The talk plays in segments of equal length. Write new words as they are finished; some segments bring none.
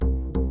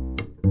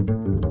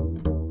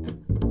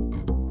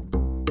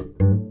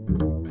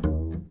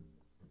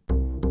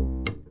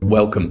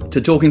Welcome to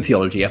Talking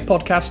Theology, a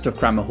podcast of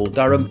Cranmer Hall,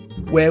 Durham,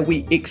 where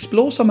we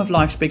explore some of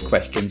life's big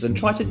questions and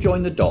try to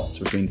join the dots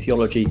between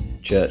theology,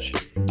 church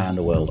and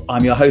the world.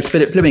 I'm your host,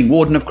 Philip Plyming,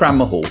 Warden of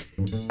Cranmer Hall.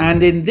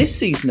 And in this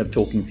season of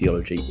Talking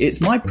Theology,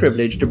 it's my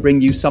privilege to bring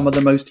you some of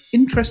the most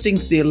interesting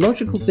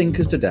theological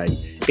thinkers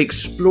today,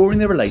 exploring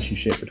the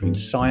relationship between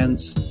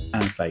science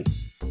and faith.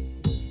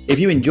 If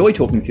you enjoy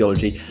Talking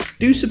Theology,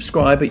 do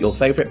subscribe at your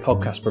favourite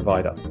podcast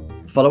provider.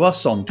 Follow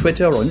us on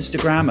Twitter or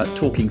Instagram at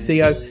Talking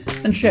Theo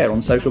and share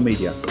on social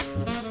media.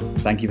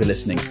 Thank you for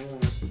listening.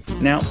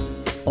 Now,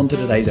 on to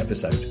today's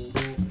episode.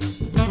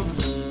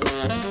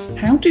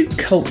 How do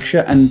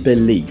culture and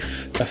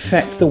belief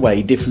affect the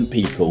way different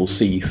people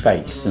see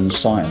faith and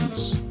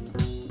science?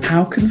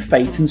 How can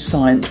faith and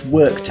science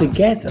work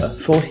together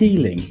for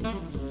healing?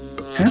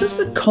 How does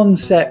the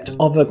concept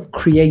of a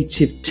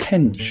creative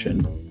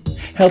tension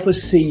help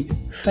us see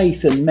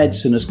faith and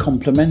medicine as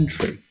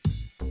complementary?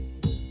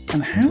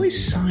 And how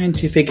is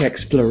scientific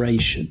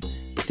exploration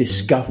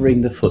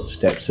discovering the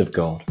footsteps of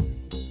God?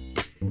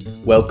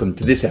 Welcome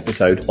to this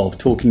episode of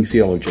Talking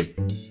Theology.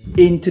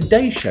 In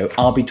today's show,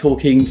 I'll be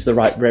talking to the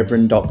Right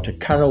Reverend Dr.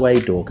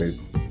 Caraway Dorgu.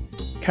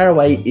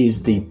 Caraway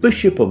is the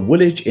Bishop of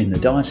Woolwich in the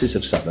Diocese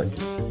of Southwark.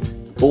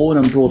 Born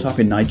and brought up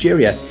in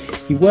Nigeria,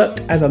 he worked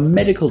as a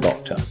medical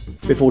doctor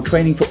before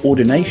training for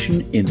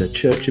ordination in the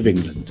Church of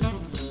England.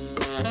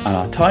 And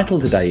our title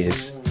today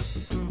is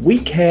We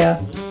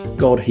Care,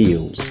 God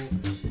Heals.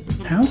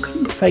 How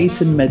can faith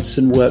and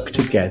medicine work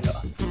together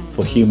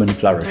for human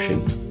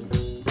flourishing?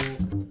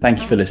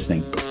 Thank you for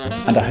listening,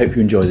 and I hope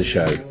you enjoy the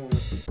show.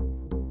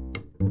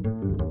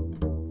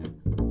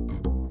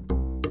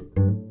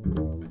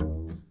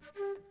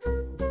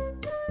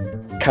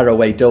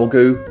 Caraway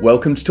Dorgu,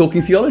 welcome to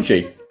Talking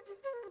Theology.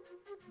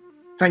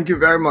 Thank you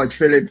very much,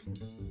 Philip.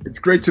 It's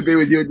great to be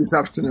with you this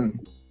afternoon.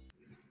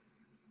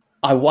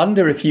 I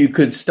wonder if you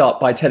could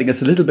start by telling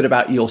us a little bit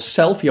about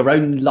yourself, your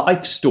own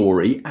life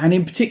story, and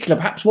in particular,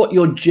 perhaps what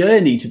your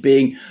journey to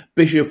being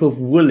Bishop of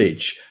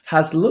Woolwich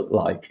has looked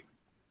like.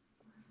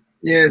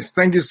 Yes,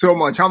 thank you so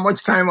much. How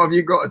much time have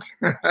you got?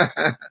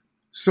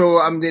 So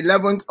I'm the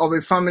 11th of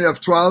a family of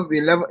 12, the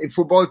 11th a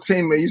football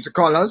team they used to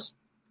call us.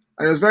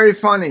 And it was very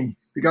funny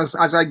because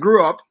as I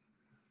grew up,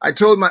 I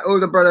told my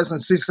older brothers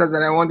and sisters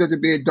that I wanted to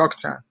be a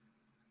doctor,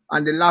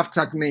 and they laughed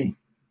at me.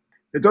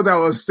 They thought I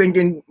was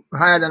thinking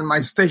higher than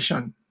my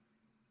station.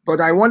 But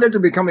I wanted to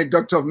become a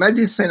doctor of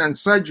medicine and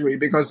surgery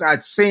because I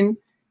had seen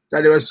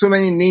that there were so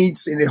many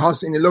needs in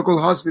the local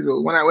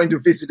hospital when I went to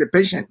visit a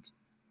patient.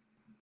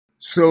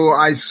 So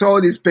I saw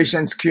these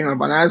patients queuing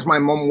up, and I asked my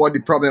mom what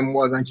the problem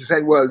was. And she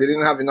said, well, they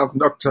didn't have enough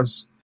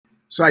doctors.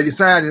 So I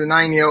decided as a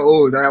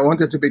 9-year-old that I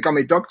wanted to become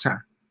a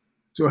doctor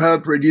to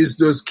help reduce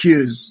those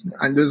queues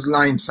and those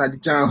lines at the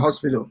general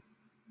hospital.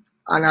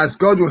 And as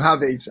God will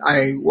have it,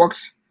 I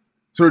walked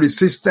through the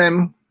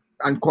system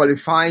and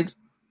qualified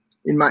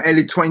in my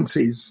early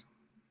 20s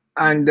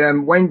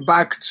and went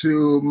back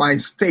to my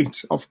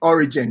state of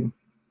origin.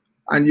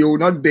 And you will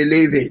not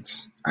believe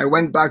it. I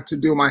went back to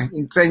do my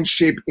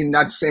internship in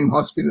that same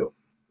hospital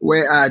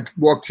where I had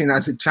walked in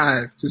as a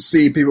child to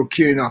see people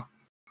queuing up.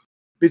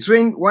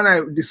 Between when I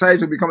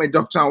decided to become a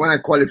doctor and when I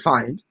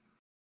qualified,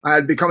 I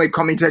had become a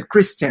committed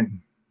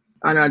Christian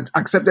and had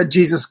accepted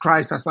Jesus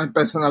Christ as my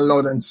personal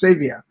Lord and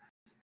Savior.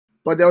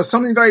 But there was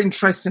something very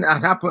interesting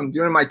that happened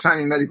during my time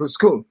in medical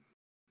school.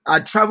 I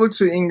traveled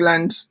to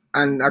England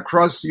and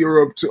across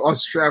Europe to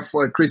Austria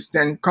for a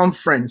Christian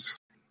conference.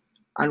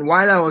 And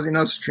while I was in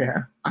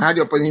Austria, I had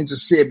the opportunity to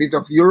see a bit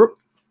of Europe.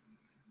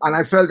 And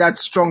I felt that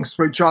strong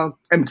spiritual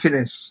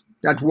emptiness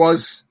that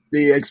was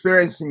the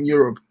experience in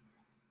Europe.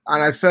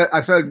 And I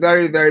felt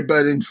very, very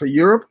burdened for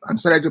Europe and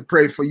started to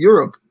pray for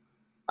Europe.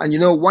 And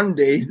one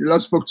day, the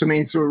Lord spoke to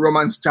me through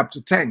Romans chapter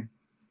 10.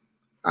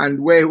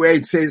 And where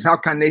it says, how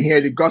can they hear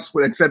the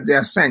gospel except they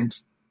are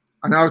sent?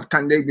 And how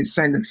can they be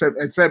sent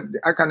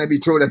how can they be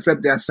told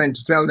except they are sent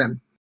to tell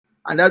them?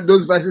 And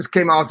those verses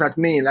came out at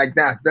me like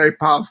that, very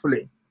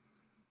powerfully.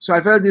 So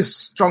I felt this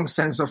strong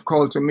sense of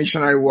call to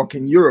missionary work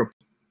in Europe.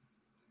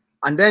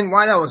 And then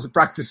while I was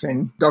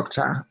practicing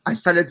doctor, I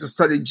started to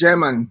study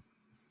German.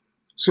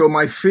 So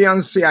my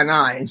fiancée and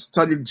I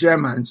studied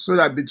German so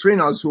that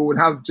between us we would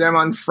have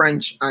German,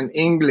 French, and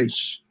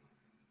English,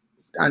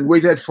 and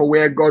waited for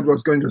where God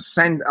was going to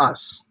send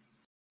us.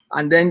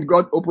 And then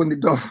God opened the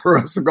door for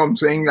us to come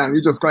to England,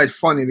 which was quite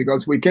funny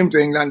because we came to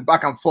England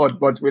back and forth,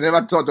 but we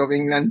never thought of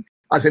England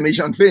as a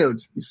mission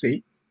field, you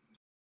see.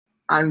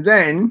 And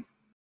then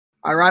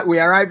we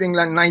arrived in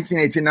England in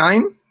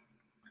 1989,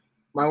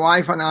 my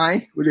wife and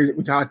I,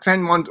 with our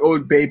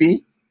 10-month-old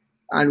baby,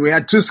 and we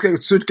had 2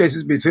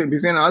 suitcases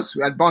between us.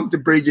 We had burnt the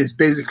bridges,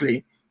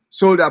 basically,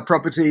 sold our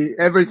property,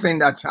 everything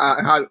that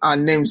had our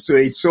names to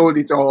it, sold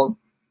it all.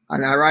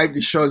 And I arrived at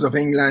the shores of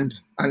England,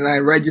 and I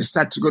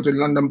registered to go to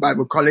London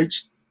Bible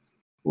College,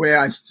 where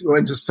I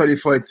went to study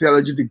for a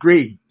theology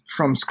degree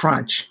from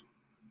scratch.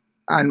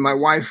 And my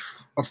wife,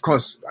 of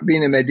course,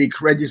 being a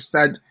medic,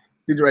 registered,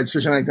 did the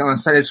registration exam, and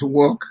started to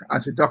work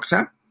as a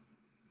doctor.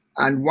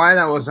 And while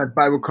I was at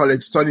Bible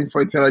College studying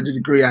for a theology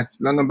degree at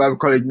London Bible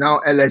College, now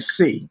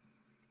LSC,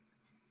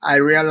 I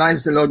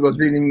realized the Lord was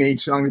leading me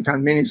to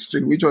Anglican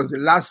ministry, which was the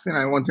last thing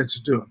I wanted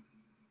to do.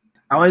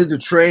 I wanted to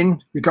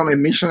train, become a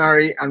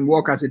missionary, and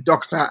work as a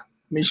doctor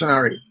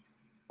missionary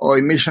or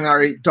a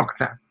missionary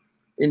doctor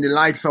in the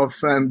likes of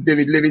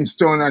David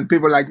Livingstone and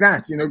people like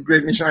that,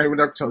 great missionary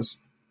doctors.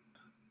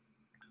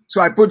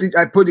 So I put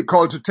the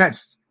call to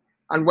test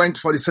and went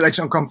for the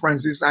selection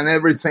conferences and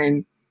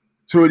everything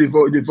through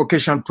the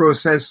vocation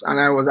process, and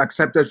I was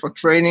accepted for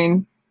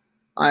training.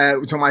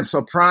 To my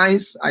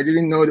surprise, I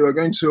didn't know they were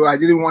going to. I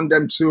didn't want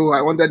them to.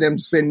 I wanted them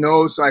to say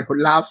no so I could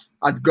laugh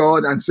at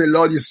God and say,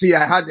 Lord, you see,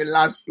 I had the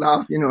last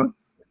laugh,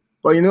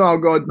 But you know how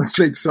God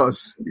treats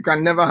us. You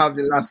can never have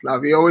the last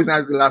laugh. He always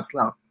has the last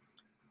laugh.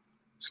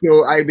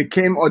 So I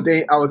became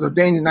ordained. I was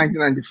ordained in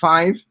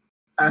 1995.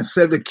 I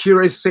served a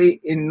curacy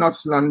in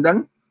North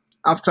London,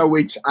 after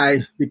which I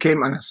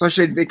became an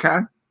associate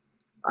vicar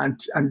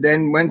and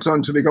then went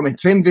on to become a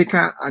team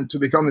vicar and to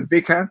become a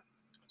vicar.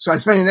 So I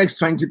spent the next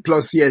 20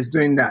 plus years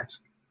doing that.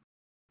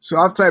 So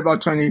after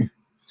about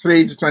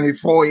 23 to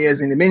 24 years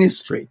in the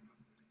ministry,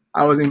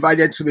 I was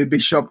invited to be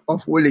Bishop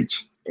of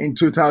Woolwich in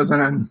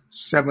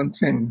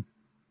 2017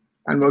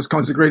 and was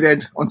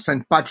consecrated on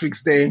St.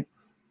 Patrick's Day,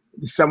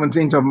 the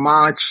 17th of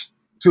March,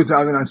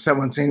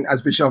 2017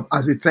 as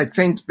the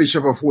 13th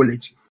Bishop of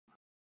Woolwich.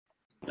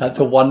 That's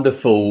a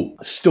wonderful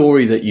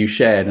story that you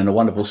shared and a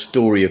wonderful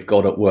story of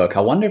God at work.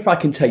 I wonder if I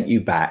can take you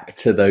back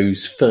to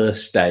those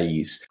first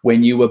days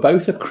when you were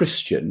both a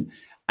Christian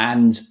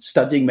and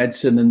studying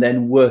medicine and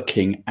then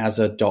working as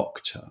a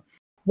doctor.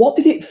 What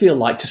did it feel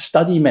like to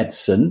study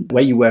medicine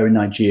where you were in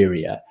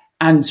Nigeria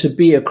and to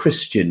be a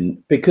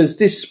Christian? Because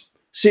this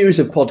series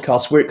of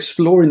podcasts, we're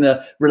exploring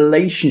the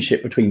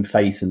relationship between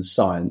faith and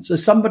science.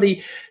 As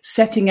somebody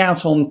setting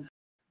out on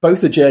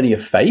both a journey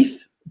of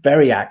faith,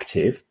 very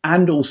active,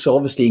 and also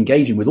obviously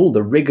engaging with all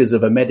the rigors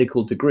of a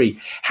medical degree.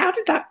 How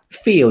did that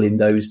feel in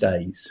those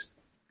days?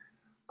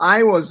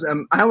 I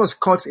was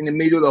caught in the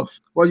middle of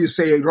what you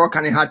say, a rock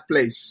and a hard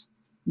place.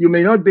 You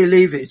may not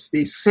believe it.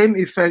 The same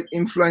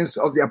influence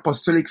of the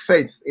apostolic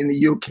faith in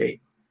the UK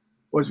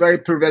was very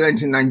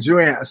prevalent in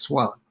Nigeria as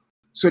well.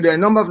 So there are a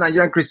number of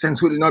Nigerian Christians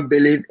who did not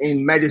believe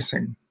in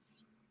medicine,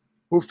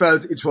 who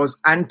felt it was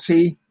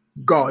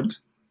anti-God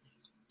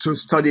to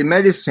study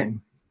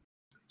medicine.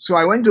 So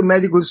I went to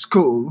medical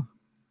school,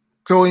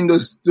 towing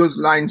those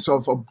lines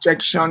of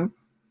objection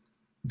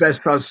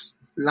versus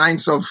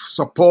lines of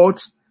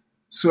support.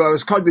 So I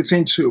was caught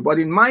between two. But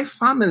in my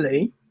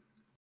family,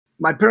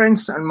 my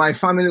parents and my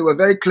family were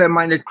very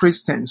clear-minded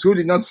Christians who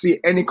did not see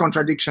any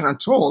contradiction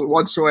at all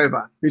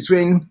whatsoever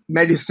between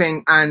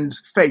medicine and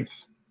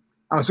faith.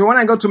 So when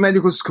I got to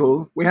medical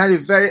school, we had a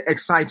very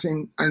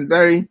exciting and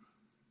very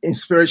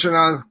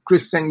inspirational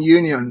Christian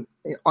union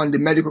on the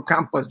medical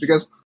campus,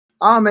 because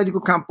our medical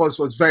campus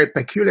was very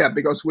peculiar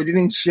because we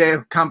didn't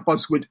share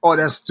campus with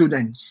other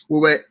students. We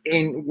were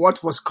in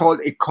what was called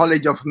a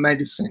College of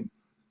Medicine,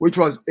 which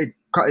was a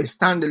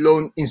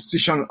standalone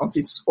institution of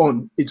its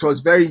own. It was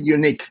very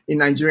unique in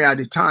Nigeria at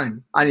the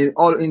time. And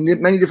in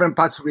many different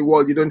parts of the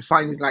world, you don't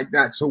find it like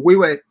that. So we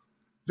were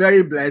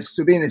very blessed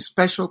to be in a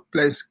special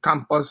place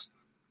campus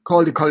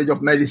called the College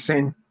of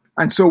Medicine.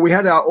 And so we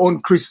had our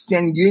own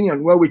Christian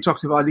union where we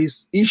talked about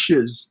these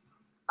issues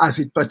as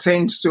it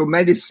pertains to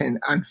medicine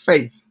and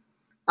faith.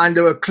 And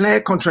there were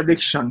clear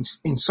contradictions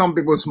in some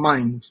people's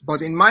minds.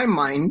 But in my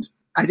mind,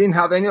 I didn't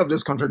have any of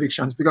those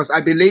contradictions because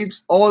I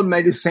believed all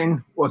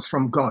medicine was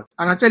from God.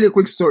 And I'll tell you a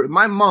quick story.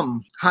 My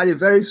mom had a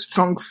very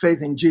strong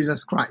faith in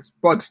Jesus Christ.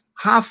 But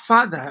her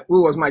father,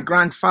 who was my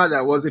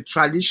grandfather, was a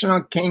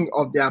traditional king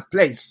of their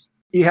place.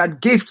 He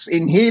had gifts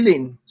in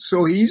healing.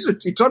 So he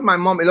taught my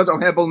mom a lot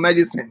of herbal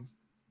medicine.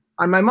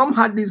 And my mom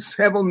had these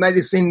herbal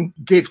medicine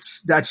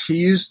gifts that she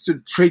used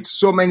to treat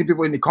so many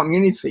people in the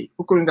community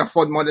who couldn't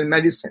afford modern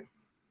medicine.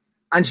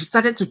 And she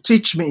started to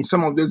teach me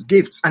some of those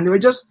gifts. And they were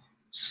just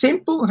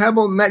simple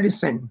herbal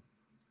medicine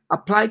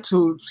applied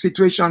to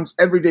situations,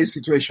 everyday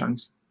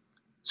situations.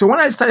 So when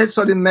I started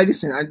studying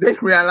medicine, I then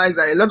realized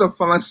that a lot of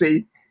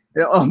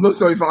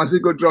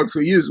pharmaceutical drugs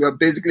we use were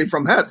basically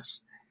from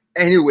herbs.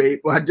 Anyway,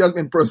 had just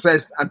been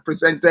processed and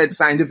presented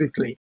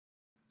scientifically.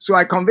 So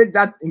I conveyed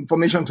that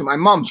information to my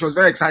mom. She was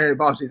very excited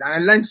about it. And I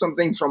learned some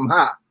things from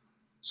her,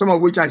 some of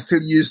which I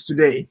still use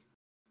today.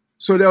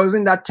 So there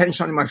wasn't that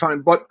tension in my family.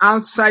 But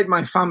outside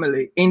my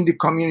family, in the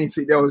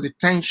community, there was a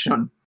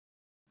tension.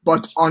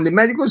 But on the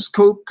medical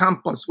school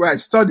campus where I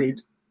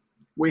studied,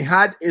 we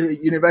had a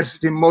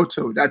university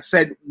motto that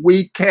said,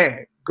 "We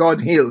care,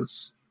 God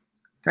heals."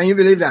 Can you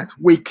believe that?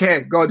 We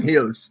care, God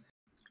heals.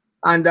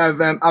 And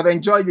I've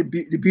enjoyed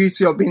the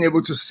beauty of being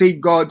able to see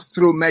God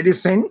through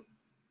medicine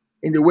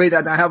in the way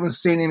that I haven't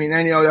seen him in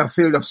any other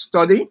field of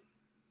study.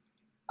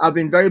 I've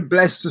been very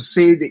blessed to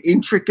see the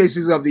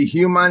intricacies of the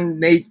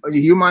human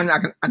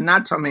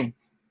anatomy,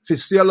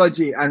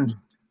 physiology, and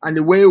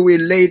the way we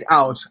laid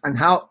out, and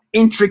how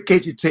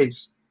intricate it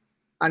is,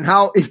 and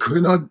how it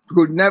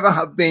could never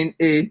have been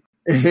a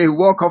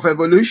work of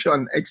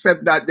evolution,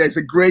 except that there's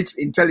a great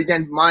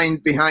intelligent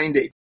mind behind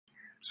it.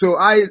 So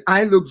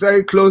I look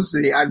very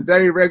closely and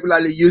very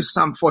regularly use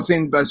Psalm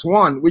 14 verse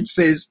 1, which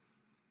says,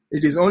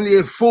 it is only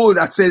a fool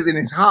that says in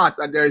his heart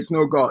that there is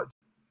no God.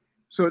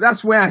 So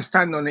that's where I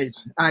stand on it.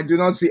 I do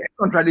not see any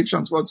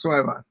contradictions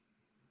whatsoever.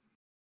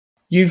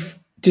 You've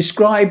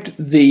described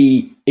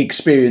the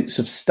experience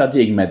of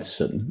studying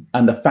medicine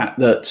and the fact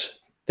that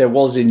there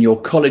was in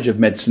your College of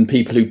Medicine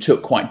people who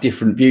took quite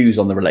different views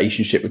on the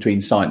relationship between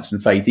science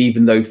and faith,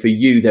 even though for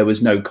you there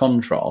was no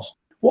contrast.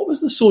 What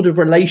was the sort of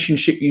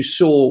relationship you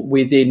saw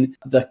within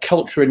the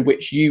culture in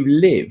which you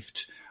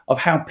lived of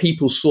how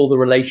people saw the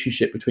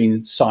relationship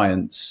between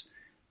science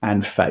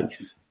and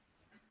faith?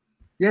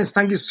 Yes,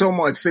 thank you so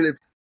much, Philip.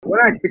 When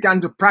I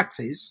began to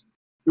practice,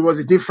 it was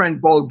a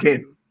different ball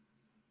game.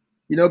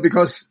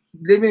 Because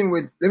living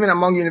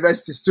among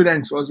university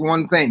students was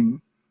one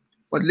thing,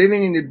 but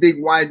living in the big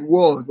wide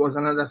world was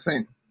another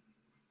thing.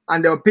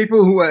 And there were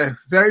people who were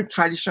very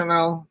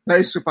traditional,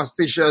 very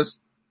superstitious,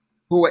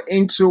 who were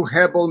into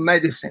herbal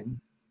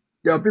medicine.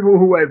 There were people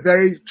who were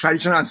very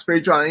traditional and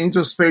spiritual and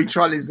into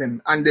spiritualism,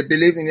 and they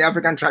believed in the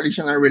African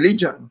tradition and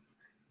religion.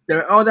 There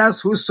were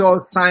others who saw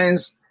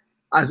science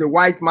as a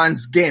white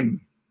man's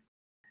game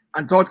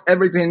and thought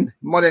everything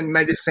modern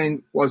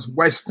medicine was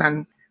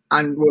Western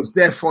and was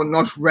therefore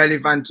not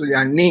relevant to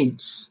their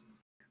needs.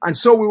 And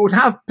so we would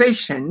have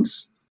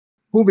patients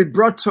who would be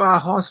brought to our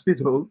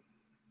hospital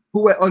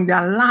who were on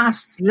their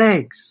last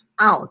legs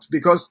out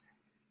because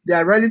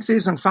their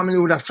relatives and family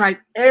would have tried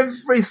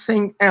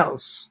everything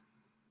else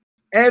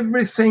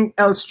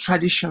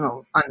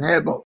traditional and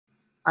herbal.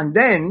 And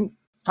then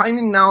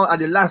finding now at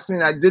the last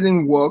minute that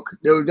didn't work,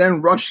 they would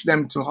then rush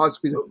them to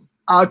hospital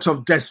out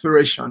of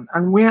desperation.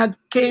 And we had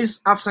case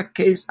after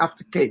case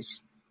after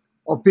case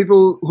of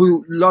people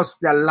who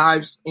lost their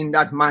lives in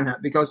that manner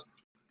because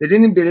they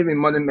didn't believe in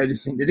modern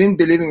medicine. They didn't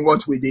believe in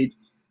what we did.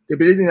 They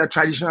believed in their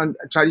traditional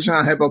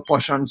herbal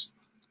potions.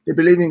 They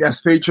believed in their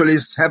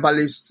spiritualists,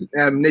 herbalists,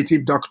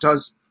 native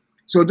doctors.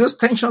 So those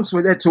tensions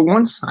were there to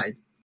one side.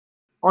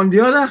 On the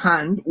other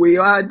hand, we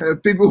had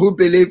people who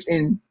believed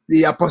in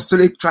the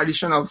apostolic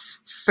tradition of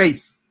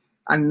faith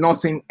and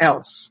nothing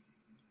else,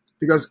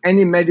 because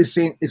any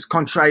medicine is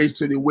contrary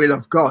to the will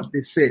of God,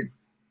 they said.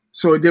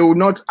 So they would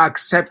not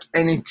accept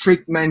any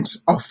treatment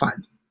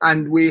offered.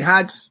 And we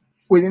had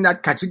within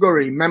that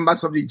category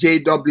members of the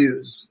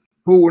JWs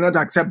who would not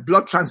accept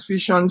blood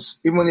transfusions,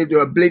 even if they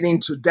were bleeding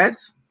to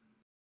death,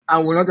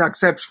 and would not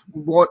accept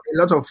what a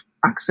lot of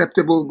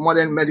acceptable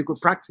modern medical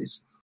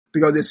practice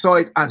because they saw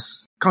it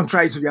as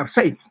contrary to their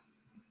faith.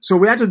 So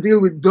we had to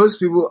deal with those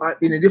people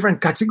in a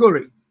different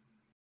category.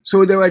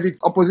 So there were the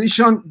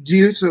opposition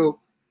due to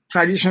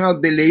traditional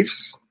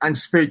beliefs and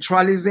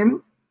spiritualism.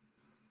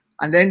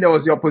 And then there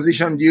was the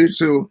opposition due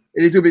to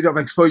a little bit of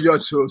exposure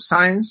to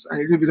science and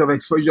a little bit of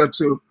exposure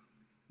to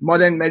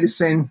modern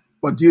medicine,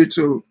 but due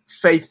to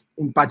faith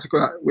in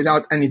particular,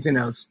 without anything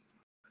else.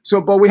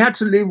 So, but we had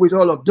to live with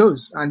all of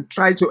those and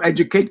try to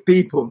educate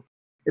people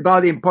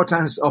about the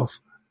importance of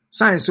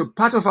science. So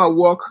part of our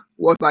work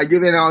was by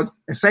giving out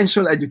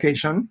essential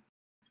education,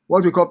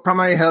 what we call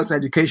primary health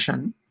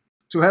education,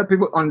 to help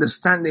people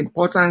understand the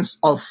importance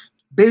of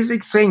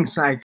basic things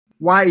like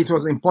why it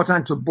was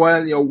important to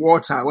boil your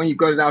water when you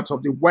got it out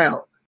of the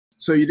well,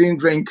 so you didn't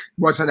drink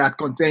water that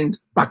contained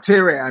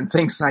bacteria and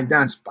things like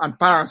that, and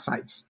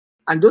parasites.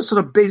 And those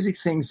sort of basic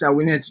things that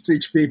we need to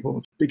teach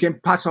people became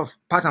part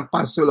and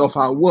parcel of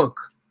our work.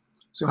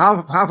 So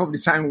half of the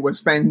time we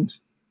spent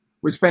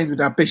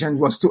with our patients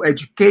was to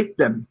educate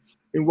them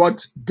in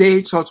what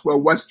they thought were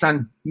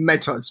Western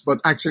methods, but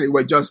actually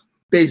were just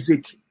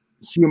basic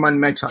human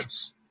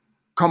methods,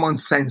 common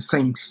sense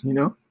things,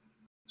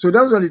 So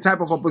those were the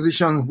type of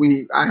opposition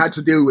I had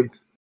to deal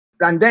with.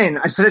 And then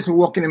I started to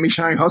work in a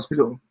missionary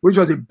hospital, which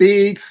was a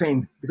big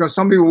thing because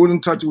some people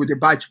wouldn't touch it with a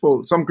barge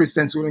pole. Some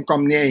Christians wouldn't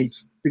come near it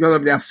because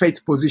of their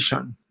faith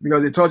position,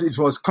 because they thought it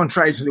was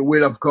contrary to the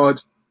will of God.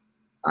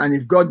 And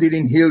if God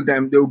didn't heal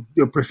them,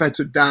 they'll prefer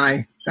to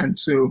die than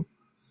to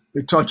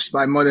be touched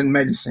by modern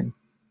medicine.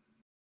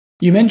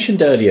 You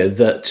mentioned earlier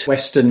that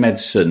Western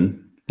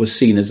medicine was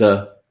seen as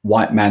a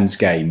white man's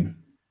game.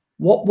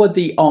 What were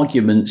the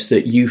arguments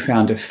that you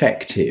found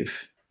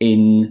effective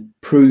in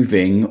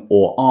proving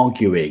or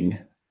arguing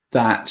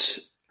that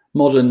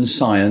modern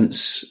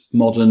science,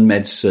 modern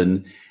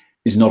medicine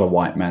is not a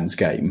white man's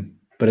game,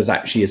 but is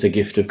actually a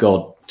gift of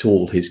God to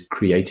all his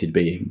created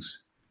beings?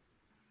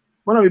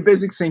 One of the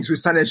basic things we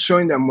started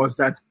showing them was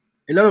that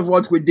a lot of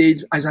what we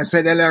did, as I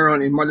said earlier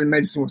on in modern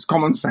medicine, was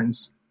common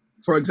sense.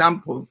 For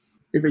example,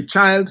 if a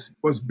child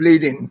was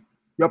bleeding,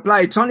 you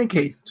apply a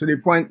tourniquet to the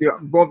point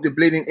above the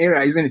bleeding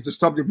area, isn't it, to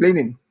stop the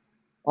bleeding?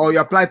 Or you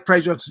apply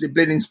pressure to the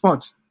bleeding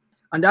spot.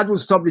 And that will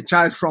stop the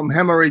child from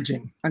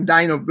hemorrhaging and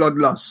dying of blood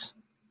loss.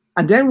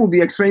 And then we'll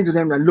be explaining to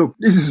them that, look,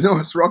 this is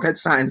not rocket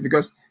science,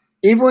 because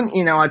even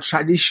in our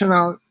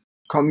traditional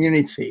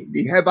community,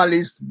 the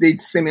herbalists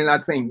did similar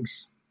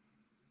things.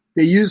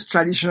 They used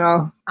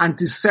traditional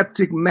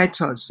antiseptic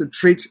methods to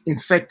treat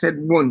infected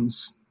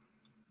wounds,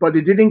 but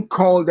they didn't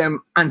call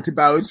them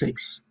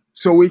antibiotics.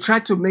 So we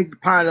tried to make the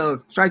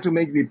parallels, try to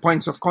make the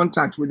points of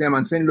contact with them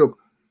and saying, look,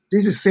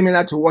 this is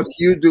similar to what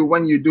you do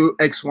when you do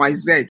X, Y,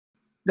 Z.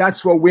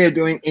 That's what we're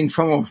doing in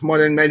form of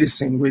modern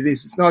medicine with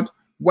this. It's not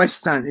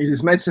Western. It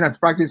is medicine that's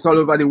practiced all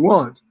over the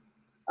world.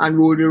 And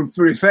we will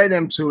refer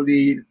them to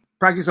the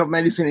practice of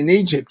medicine in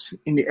Egypt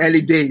in the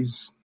early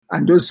days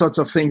and those sorts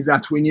of things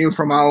that we knew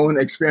from our own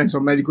experience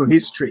of medical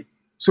history.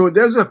 So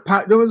those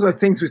were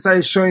things we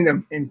started showing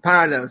them in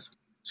parallels.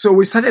 So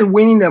we started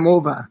winning them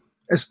over,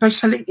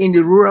 especially in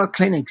the rural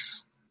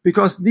clinics,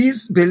 because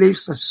these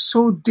beliefs are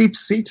so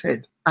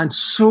deep-seated and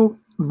so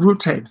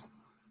rooted.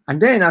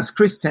 And then as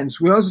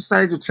Christians, we also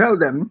started to tell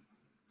them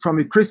from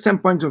a Christian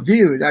point of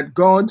view that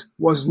God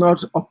was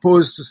not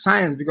opposed to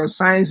science, because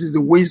science is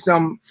the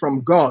wisdom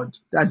from God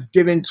that's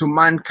given to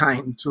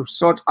mankind to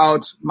sort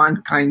out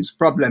mankind's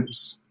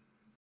problems.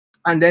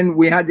 And then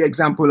we had the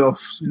example of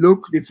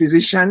Luke, the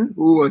physician,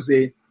 who was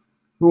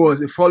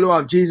a follower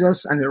of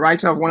Jesus and the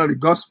writer of one of the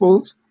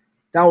Gospels.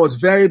 That was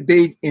very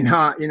big in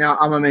our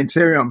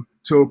armamentarium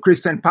to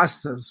Christian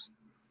pastors.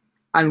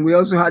 And we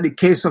also had the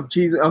case of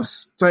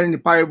Jesus telling the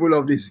parable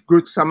of this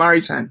Good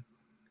Samaritan,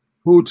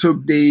 who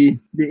took the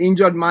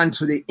injured man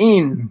to the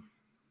inn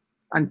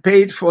and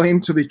paid for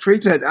him to be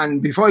treated.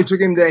 And before he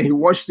took him there, he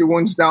washed the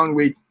wounds down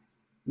with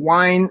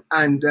wine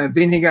and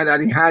vinegar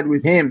that he had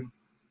with him.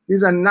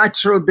 These are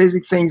natural,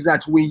 basic things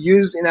that we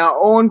use in our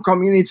own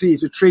community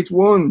to treat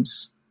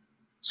wounds.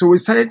 So we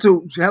started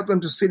to help them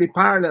to see the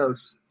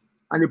parallels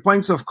and the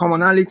points of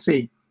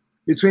commonality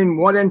between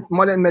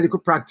modern medical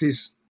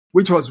practice,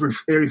 which was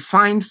a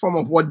refined form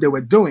of what they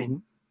were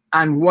doing,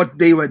 and what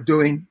they were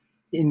doing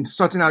in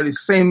sorting out the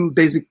same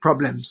basic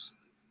problems.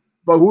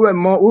 But we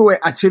were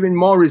achieving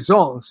more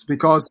results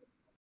because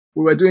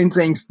we were doing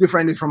things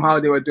differently from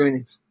how they were doing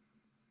it.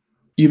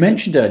 You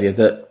mentioned earlier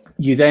that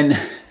you then,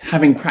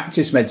 having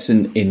practiced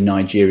medicine in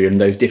Nigeria in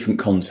those different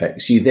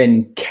contexts, you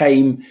then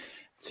came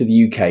to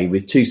the UK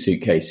with 2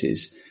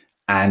 suitcases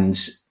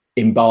and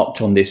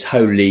embarked on this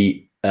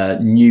wholly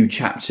new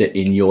chapter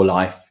in your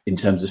life in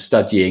terms of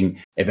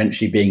studying,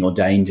 eventually being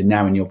ordained, and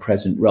now in your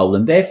present role.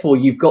 And therefore,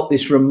 you've got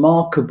this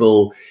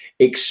remarkable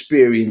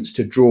experience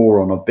to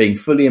draw on of being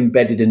fully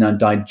embedded in a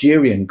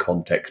Nigerian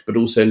context, but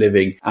also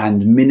living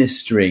and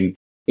ministering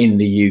in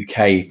the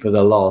UK for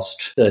the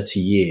last 30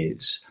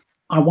 years.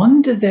 I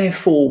wonder,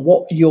 therefore,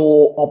 what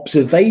your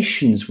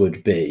observations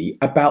would be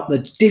about the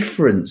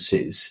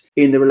differences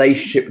in the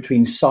relationship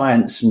between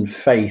science and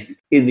faith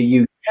in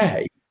the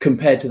UK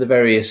compared to the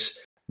various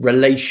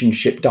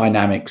relationship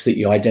dynamics that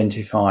you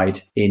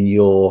identified in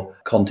your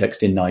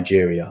context in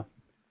Nigeria.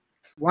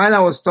 While I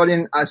was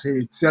studying as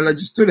a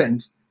theology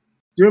student,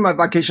 during my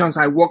vacations,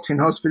 I worked in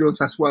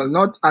hospitals as well,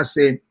 not as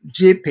a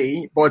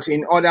GP, but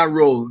in other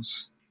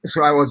roles.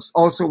 So I was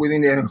also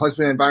within the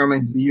hospital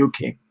environment in the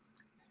UK.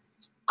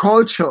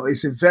 Culture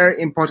is a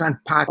very important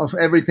part of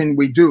everything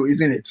we do,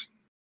 isn't it?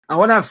 And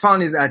what I've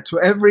found is that to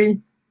every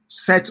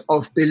set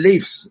of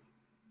beliefs,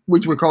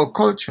 which we call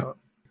culture,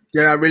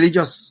 there are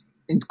religious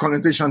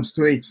connotations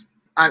to it.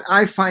 And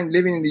I find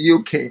living in the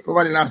UK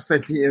over the last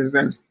 30 years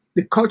that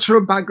the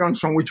cultural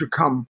backgrounds from which we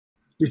come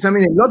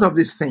determine a lot of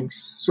these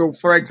things. So,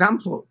 for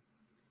example,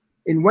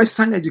 in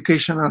Western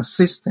educational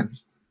system,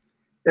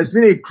 there's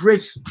been a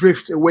great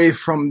drift away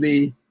from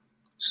the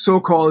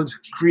so-called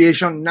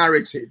creation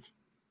narrative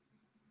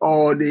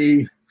or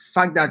the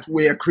fact that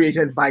we are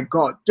created by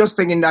God. Just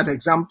taking that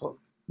example,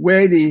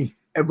 where the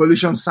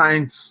evolution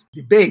science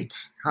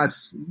debate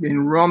has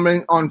been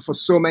rumbling on for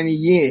so many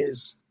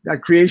years,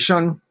 that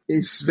creation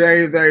is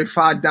very, very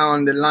far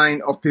down the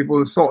line of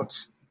people's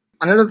thought.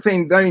 Another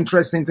thing, very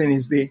interesting thing,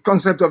 is the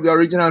concept of the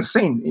original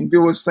sin in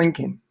people's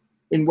thinking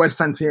in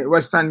Western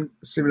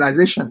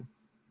civilization.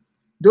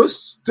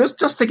 Just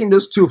taking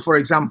those 2, for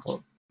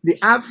example,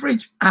 the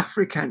average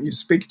African you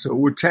speak to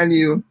will tell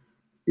you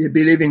they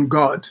believe in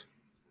God.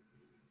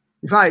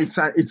 In fact,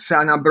 it's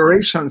an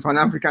aberration for an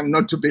African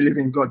not to believe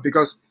in God,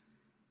 because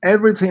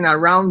everything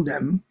around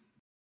them,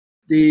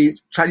 the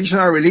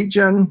traditional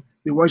religion,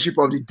 the worship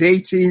of the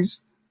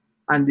deities,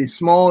 and the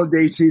small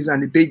deities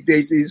and the big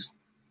deities,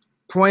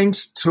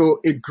 point to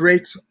a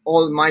great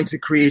almighty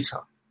creator.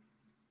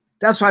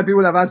 That's why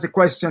people have asked the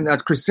question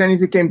that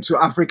Christianity came to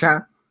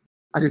Africa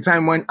at a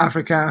time when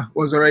Africa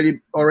was already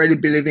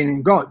believing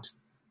in God,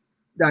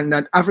 and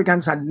that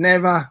Africans had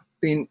never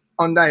been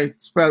under a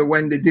spell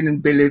when they didn't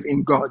believe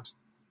in God.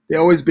 They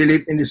always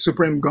believed in the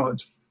supreme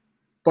God,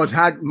 but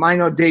had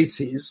minor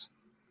deities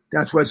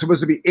that were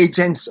supposed to be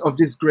agents of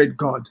this great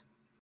God.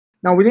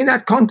 Now, within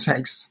that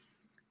context,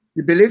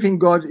 the belief in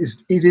God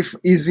is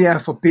easier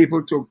for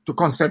people to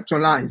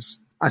conceptualize,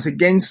 as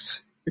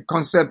against the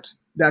concept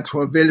that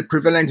were very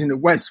prevalent in the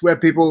West, where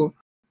people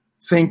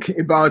think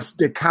about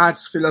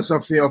Descartes'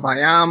 philosophy of I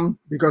am,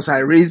 because I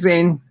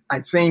reason, I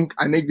think,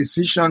 I make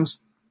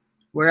decisions.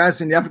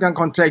 Whereas in the African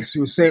context,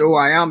 you say, oh,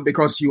 I am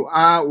because you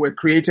are, we're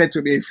created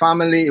to be a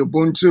family,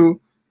 Ubuntu,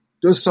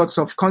 those sorts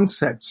of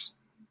concepts.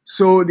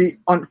 So the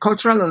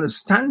cultural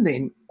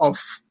understanding of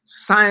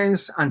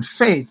science and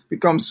faith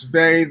becomes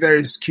very,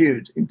 very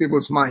skewed in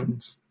people's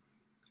minds.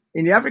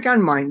 In the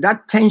African mind,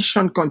 that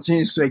tension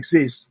continues to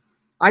exist.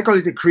 I call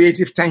it a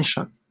creative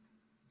tension.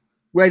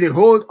 where they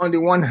hold, on the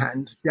one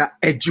hand, their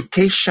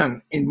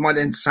education in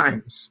modern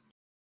science,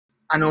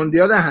 and on the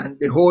other hand,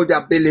 they hold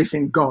their belief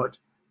in God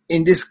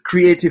in this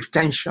creative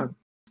tension,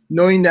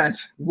 knowing that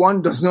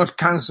one does not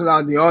cancel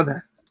out the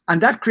other.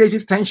 And that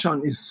creative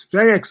tension is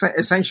very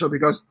essential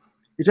because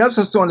it helps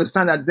us to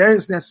understand that there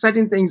are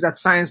certain things that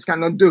science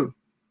cannot do.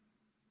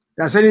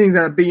 There are certain things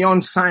that are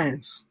beyond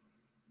science.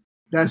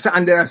 There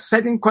are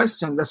certain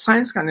questions that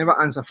science can never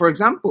answer. For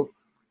example,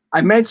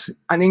 I met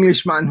an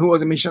Englishman who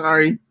was a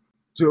missionary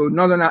to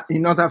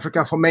North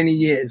Africa for many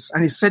years.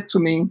 And he said to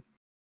me,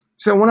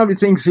 so one of the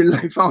things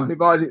he found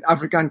about the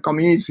African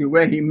community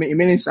where he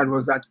ministered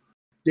was that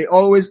they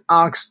always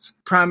asked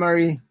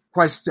primary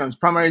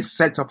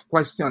set of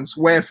questions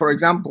where, for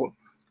example,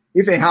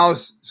 if a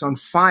house is on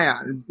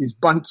fire and is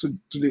burnt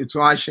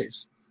to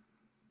ashes,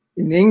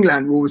 in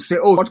England, we would say,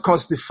 oh, what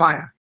caused the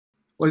fire?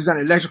 Was it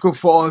an electrical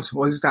fault?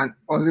 Was it an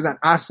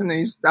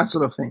arsonist? That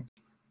sort of thing.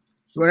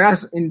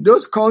 Whereas in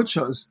those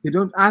cultures, they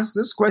don't ask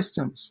those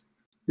questions.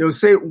 They'll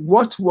say,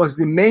 what was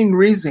the main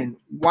reason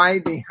why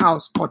the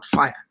house caught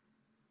fire?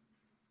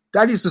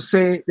 That is to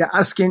say, they're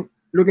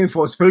looking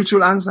for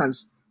spiritual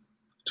answers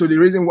to the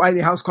reason why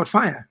the house caught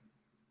fire.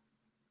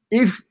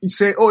 If you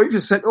said,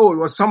 it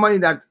was somebody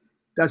that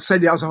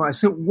set the house on fire, I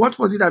say, what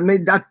was it that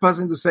made that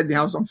person to set the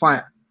house on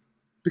fire?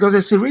 Because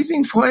there's a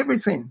reason for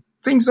everything.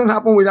 Things don't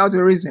happen without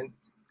a reason.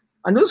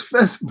 And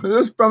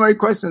those primary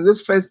questions,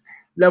 those first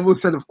level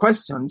set of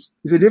questions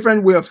is a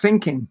different way of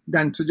thinking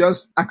than to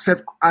just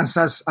accept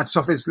answers at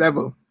surface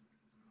level.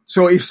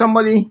 So if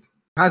somebody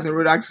has a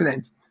road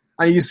accident,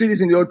 and you see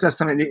this in the Old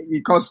Testament,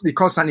 the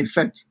cause and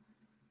effect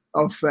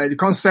of the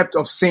concept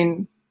of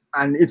sin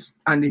and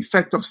the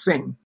effect of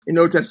sin in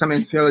Old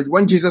Testament theology.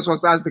 When Jesus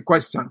was asked the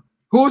question,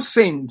 who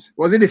sinned?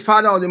 Was it the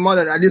father or the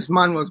mother that this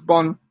man was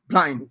born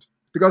blind?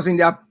 Because in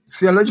their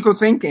theological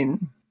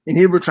thinking, in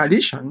Hebrew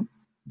tradition,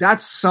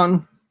 that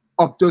son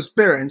of those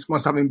parents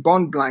must have been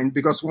born blind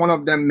because one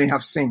of them may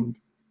have sinned.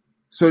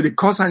 So the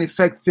cause and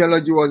effect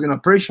theology was in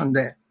operation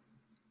there.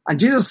 And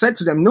Jesus said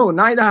to them, no,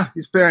 neither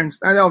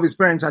of his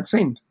parents had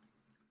sinned.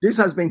 This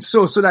has been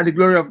so that the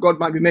glory of God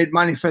might be made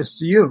manifest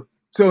to you.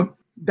 So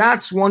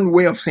that's one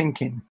way of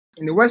thinking.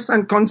 In the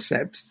Western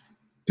concept,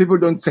 people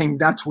don't think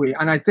that way.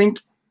 And I think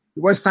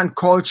the Western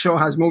culture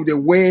has moved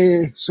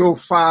away so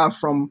far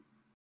from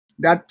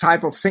that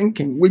type of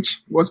thinking,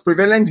 which was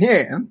prevalent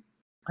here,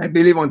 I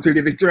believe, until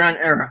the Victorian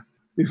era,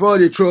 before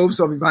the tropes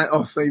of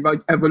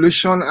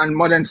evolution and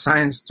modern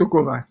science took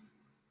over.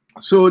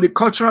 So the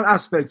cultural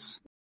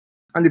aspects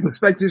and the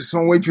perspectives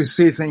from which we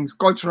see things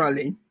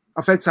culturally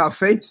affects our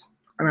faith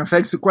and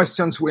affects the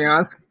questions we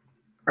ask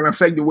and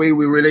affect the way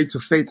we relate to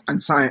faith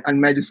and science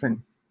and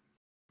medicine.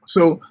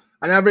 So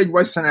an average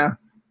Westerner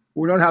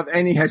will not have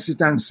any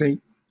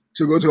hesitancy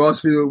to go to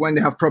hospital when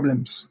they have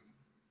problems.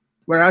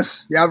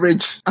 Whereas the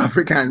average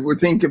African will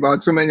think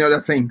about so many other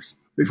things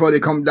before they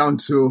come down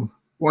to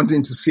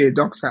wanting to see a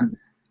doctor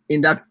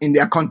in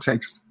their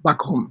context back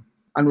home,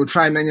 and will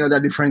try many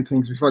other different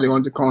things before they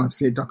want to come and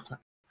see a doctor.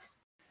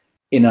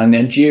 In a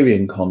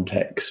Nigerian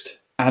context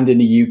and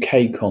in a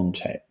UK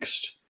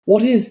context,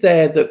 what is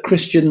there that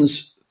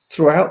Christians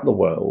throughout the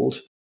world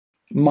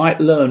might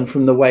learn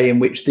from the way in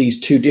which these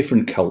two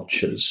different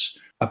cultures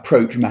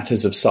approach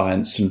matters of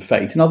science and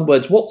faith? In other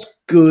words, what's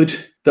good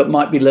that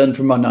might be learned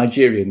from a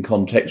Nigerian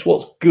context?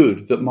 What's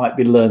good that might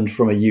be learned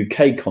from a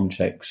UK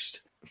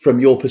context, from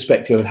your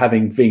perspective of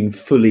having been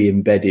fully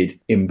embedded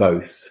in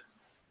both?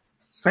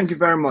 Thank you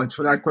very much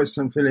for that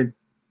question, Philip.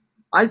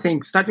 I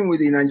think starting with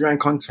the Nigerian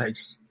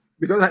context,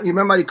 because you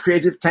remember the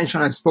creative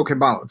tension I spoke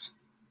about,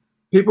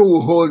 people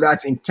will hold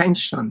that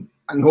intention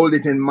and hold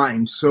it in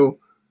mind. So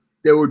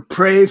they would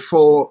pray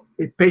for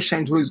a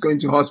patient who is going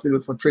to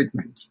hospital for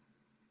treatment.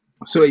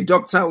 So a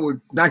doctor would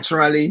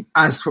naturally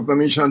ask for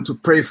permission to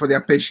pray for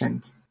their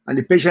patient. And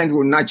the patient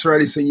would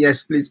naturally say,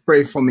 yes, please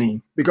pray for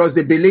me. Because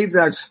they believe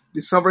that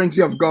the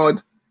sovereignty of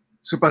God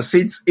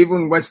supersedes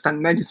even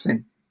Western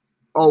medicine,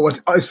 or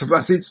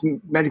supersedes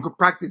medical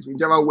practice,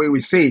 whichever way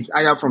we say it,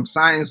 either from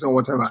science or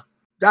whatever.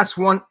 That's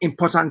one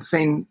important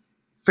thing,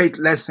 faith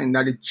lesson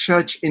that the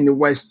church in the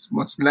West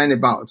must learn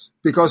about.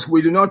 Because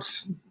we do not,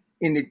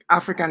 in the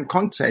African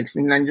context,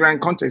 in the Nigerian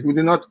context, we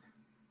do not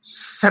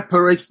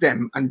separate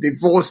them and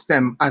divorce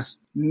them as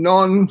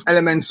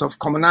non-elements of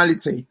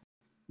commonality.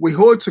 We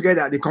hold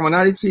together the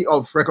commonality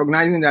of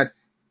recognizing that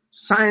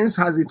science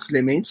has its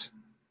limit,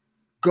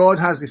 God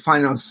has the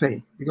final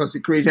say, because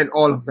he created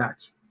all of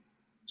that.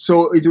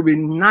 So it will be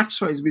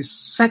natural, it will be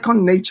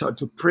second nature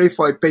to pray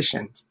for a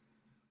patient.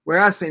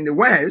 Whereas in the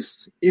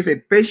West, if a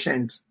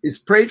patient is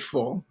prayed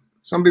for,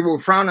 some people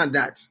frown at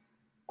that.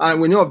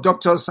 And we know of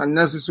doctors and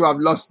nurses who have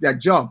lost their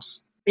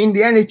jobs in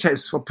the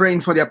NHS for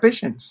praying for their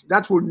patients.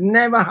 That would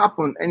never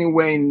happen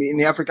anywhere in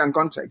the African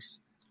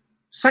context.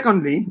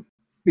 Secondly,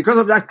 because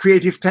of that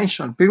creative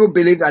tension, people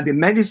believe that the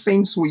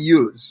medicines we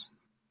use,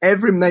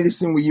 every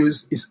medicine we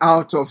use is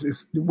out of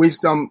the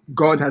wisdom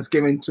God has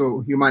given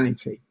to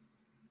humanity.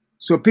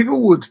 So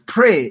people would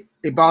pray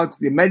about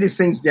the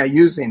medicines they are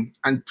using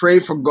and pray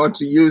for God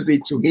to use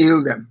it to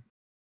heal them.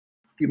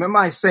 You remember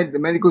I said the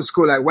medical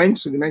school I went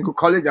to, the medical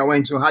college I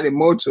went to, had a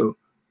motto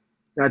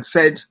that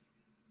said,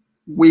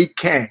 "We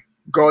care,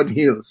 God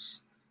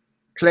heals."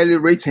 Clearly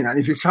written. And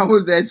if you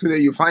travel there today,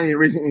 you find it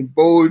written in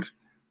bold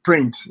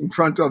print in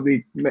front of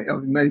the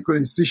medical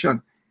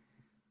institution.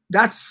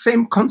 That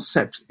same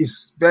concept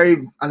is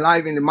very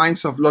alive in the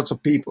minds of lots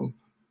of people.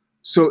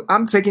 So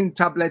I'm taking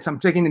tablets, I'm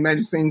taking the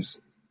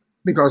medicines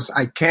because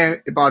I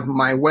care about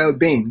my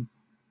well-being.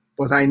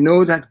 But I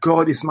know that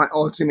God is my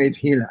ultimate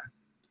healer.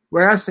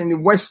 Whereas in the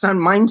Western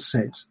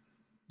mindset,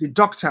 the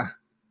doctor,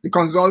 the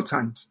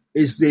consultant,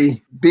 is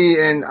the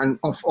being and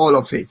of all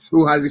of it,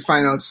 who has the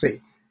final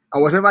say.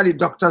 And whatever the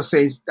doctor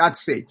says,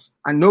 that's it.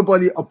 And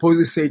nobody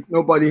opposes it,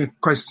 nobody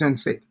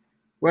questions it.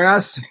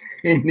 Whereas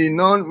in the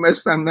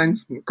non-Western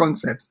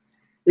concept,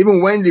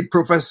 even when the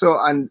professor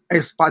and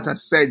expert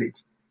has said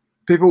it,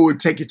 people will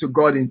take it to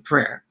God in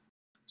prayer.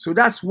 So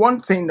that's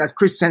one thing that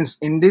Christians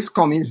in this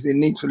community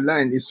need to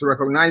learn, is to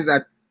recognize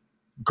that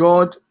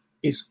God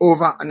is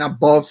over and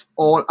above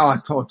all our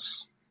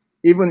thoughts,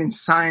 even in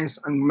science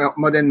and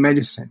modern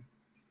medicine.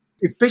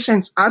 If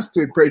patients ask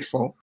to be prayed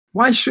for,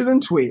 why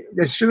shouldn't we?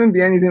 There shouldn't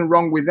be anything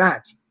wrong with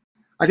that.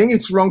 I think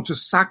it's wrong to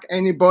sack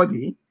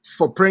anybody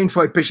for praying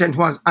for a patient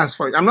who has asked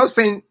for it. I'm not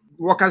saying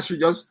workers should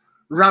just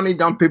ram it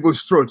down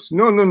people's throats.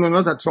 No,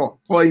 not at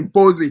all. Or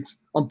impose it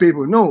on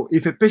people. No,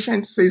 if a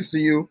patient says to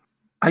you,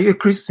 "Are you a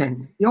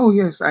Christian?" "Oh,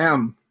 yes, I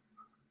am.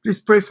 Please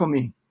pray for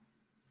me."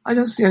 I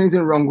don't see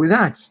anything wrong with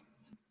that.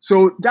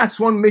 So that's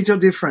one major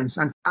difference.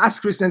 And as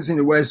Christians in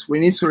the West, we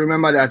need to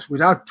remember that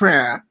without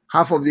prayer,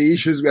 half of the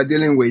issues we are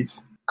dealing with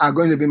are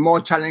going to be more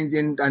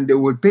challenging than they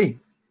would be.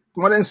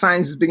 Modern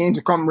science is beginning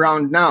to come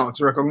around now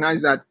to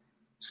recognize that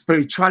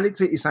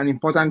spirituality is an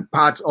important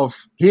part of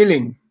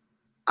healing,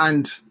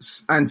 and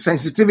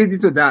sensitivity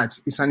to that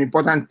is an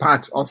important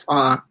part of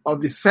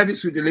the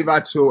service we deliver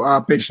to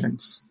our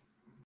patients.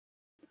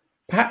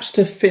 Perhaps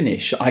to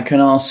finish, I can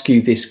ask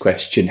you this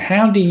question.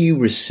 How do you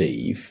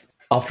receive,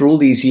 after all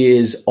these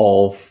years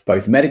of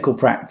both medical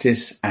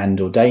practice and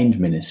ordained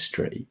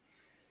ministry,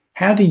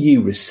 how do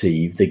you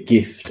receive the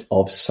gift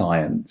of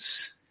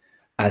science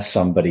as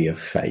somebody of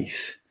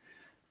faith?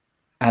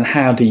 And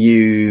how do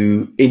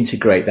you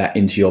integrate that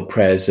into your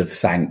prayers of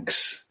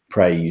thanks,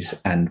 praise,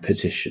 and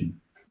petition?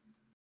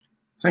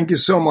 Thank you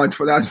so much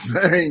for that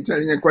very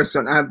intelligent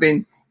question. I've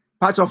been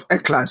part of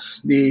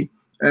ECLAS, the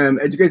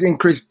Educating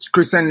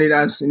Christian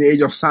Leaders in the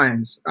Age of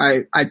Science.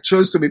 I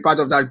chose to be part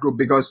of that group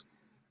because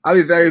I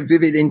have a very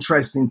vivid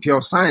interest in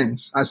pure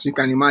science, as you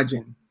can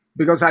imagine.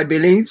 Because I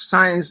believe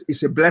science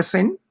is a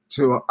blessing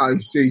to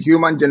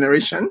human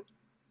generation.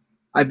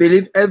 I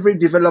believe every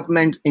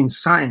development in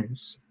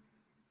science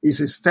is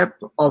a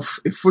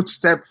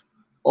footstep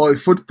or a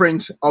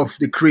footprint of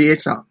the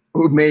Creator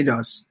who made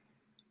us.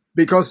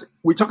 Because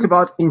we talk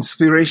about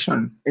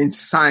inspiration in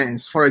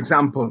science, for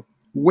example.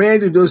 Where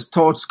do those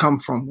thoughts come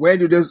from? Where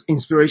do those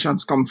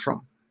inspirations come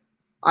from?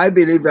 I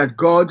believe that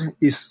God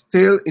is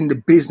still in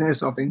the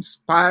business of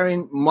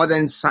inspiring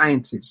modern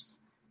scientists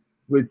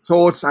with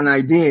thoughts and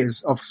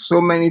ideas of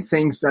so many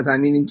things that are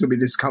needing to be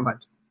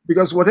discovered.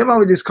 Because whatever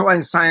we discover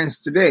in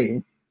science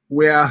today,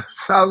 we are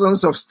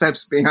thousands of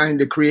steps behind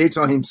the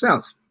Creator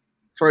himself.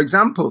 For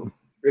example,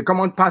 a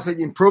common passage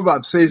in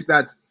Proverbs says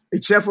that a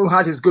cheerful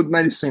heart is good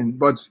medicine,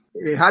 but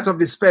a heart of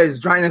despair is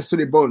dryness to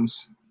the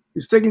bones.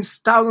 It's taken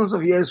thousands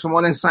of years for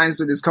modern science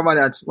to discover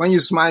that when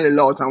you smile a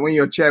lot and when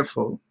you're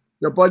cheerful,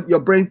 your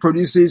brain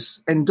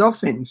produces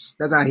endorphins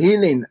that are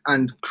healing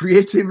and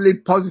creatively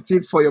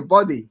positive for your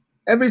body.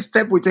 Every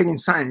step we take in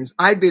science,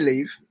 I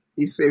believe,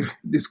 is a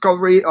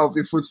discovery of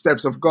the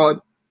footsteps of God,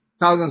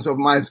 thousands of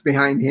miles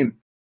behind him.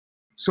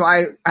 So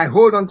I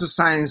hold on to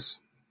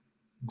science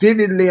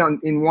vividly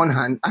in one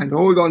hand and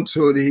hold on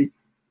to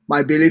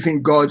my belief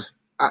in God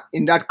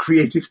in that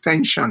creative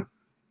tension.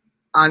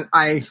 And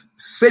I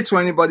say to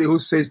anybody who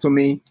says to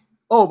me,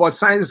 "Oh, but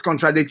science is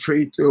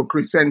contradictory to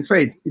Christian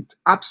faith," it's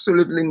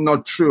absolutely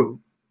not true.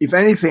 If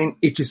anything,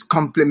 it is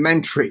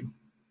complementary.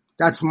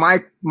 That's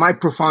my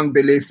profound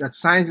belief, that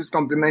science is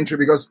complementary,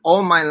 because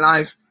all my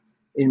life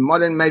in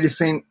modern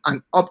medicine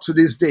and up to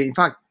this day, in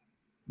fact,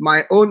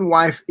 my own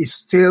wife is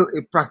still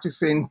a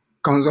practicing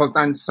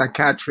consultant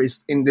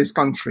psychiatrist in this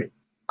country.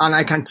 And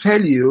I can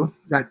tell you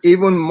that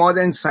even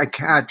modern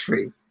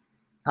psychiatry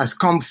has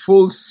come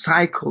full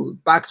cycle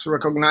back to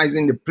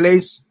recognizing the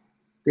place,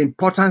 the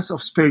importance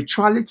of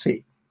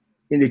spirituality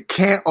in the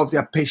care of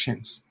their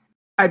patients.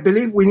 I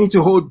believe we need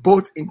to hold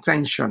both in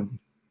tension.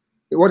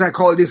 What I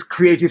call this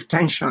creative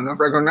tension of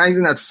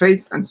recognizing that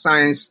faith and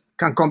science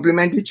can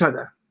complement each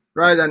other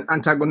rather than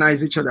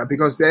antagonize each other,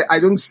 because I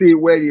don't see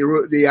where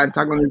the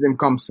antagonism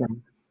comes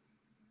in.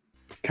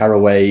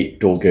 Karaway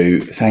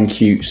Dorgu,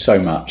 thank you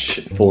so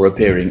much for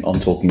appearing on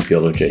Talking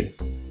Theology.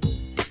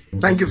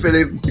 Thank you,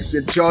 Philip. It's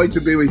a joy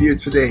to be with you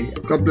today.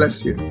 God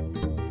bless you.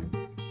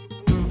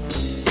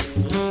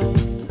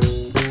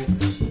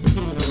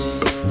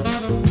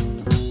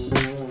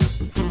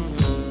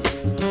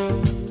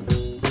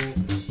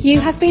 You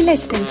have been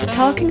listening to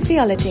Talking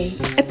Theology,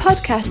 a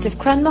podcast of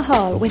Cranmer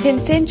Hall within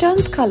St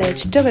John's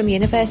College, Durham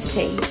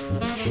University.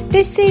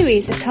 This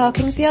series of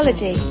Talking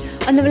Theology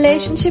on the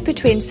relationship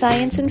between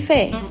science and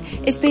faith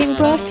is being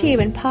brought to you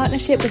in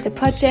partnership with the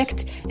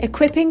project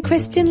Equipping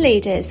Christian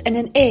Leaders in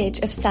an Age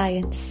of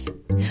Science.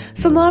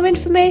 For more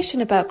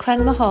information about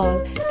Cranmer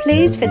Hall,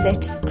 please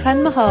visit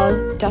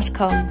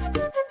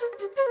cranmerhall.com.